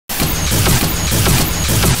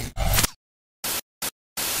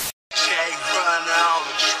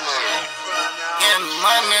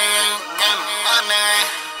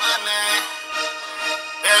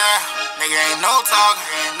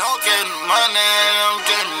talking, no getting money, I'm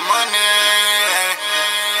getting money.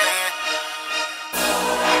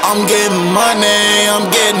 I'm getting money, I'm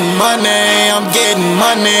getting money, I'm getting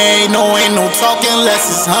money. No, ain't no talking unless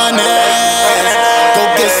it's Hunnid. Go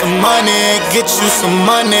get some money, get you some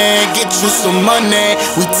money, get you some money.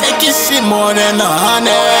 We taking shit more than $100.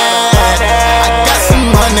 I got some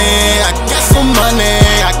money, I got some money,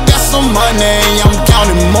 I got some money. I'm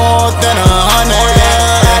counting more than $100.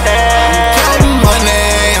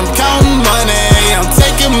 I'm counting money, I'm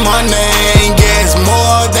taking money, yeah, it's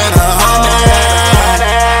more than $100.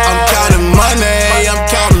 I'm counting money, I'm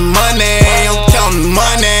counting money, I'm counting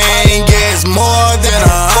money, yeah, it's more than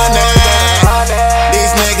 $100.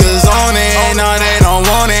 These niggas on it, no, they don't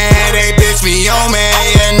want it. They bitch me on me,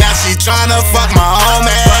 and now she tryna fuck my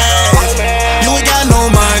homie. You ain't got no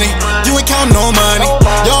money, you ain't count no money.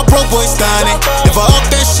 Y'all broke boy stunning. If I up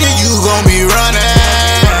that shit, you gon' be running.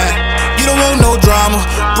 You don't want no drama,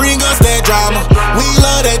 bring us that drama. We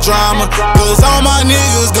love that drama, cause all my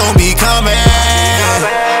niggas gon' be coming.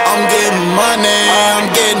 I'm getting money,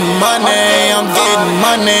 I'm getting money, I'm getting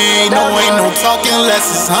money. No, ain't no talking unless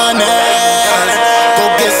it's Hunnid. Go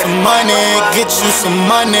get some money, get you some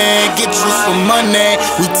money, get you some money.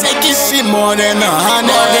 We taking shit more than $100.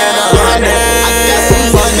 I got some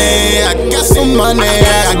money, I got some money,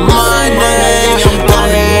 I got some money.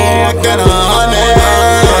 I'm counting more than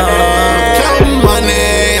 $100.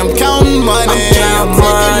 I'm counting money, I'm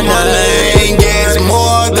taking money, yeah, it's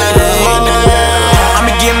more than $100.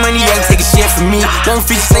 I'ma get money, ain't taking shit from me. Don't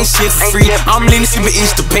features ain't shit for free. I'm leaning super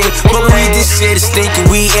itch to pay. But we this shit is stinking.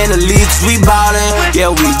 We in the leagues, we ballin'. Yeah,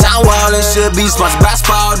 we down wallin'. Should be sponsored by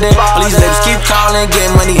Spalding. All these labels keep calling, get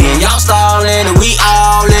money in, y'all stallin', and we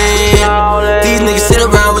all in. These niggas sit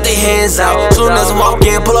around with their hands out. Soon as I walk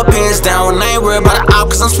in, pull up pants down. I ain't worried about the out,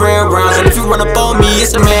 cause I'm spraying rounds. And if you run up on me,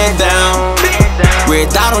 it's a man down. Red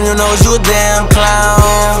dot on your nose, you a damn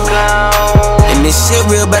clown. And this shit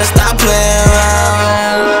real, better stop playing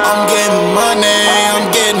around. I'm getting money, I'm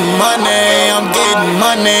getting money, I'm getting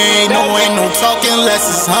money. No, ain't no talking unless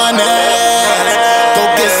it's Hunnid. Go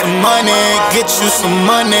get some money, get you some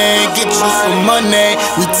money, get you some money.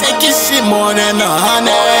 We taking shit more than $100.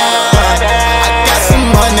 I got some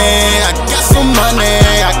money, I got some money,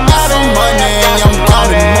 I got some money. I'm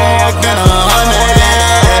counting more than $100.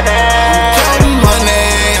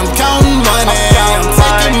 I'm counting money, I'm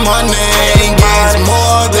taking money, yeah, it's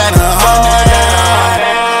more than $100.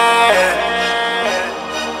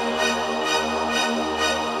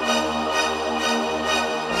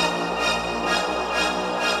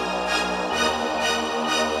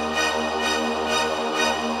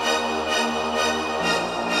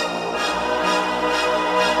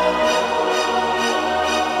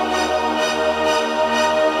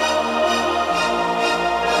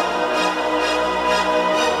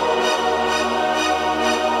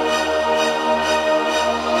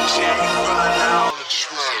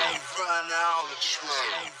 Run out the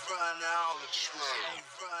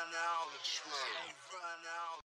train.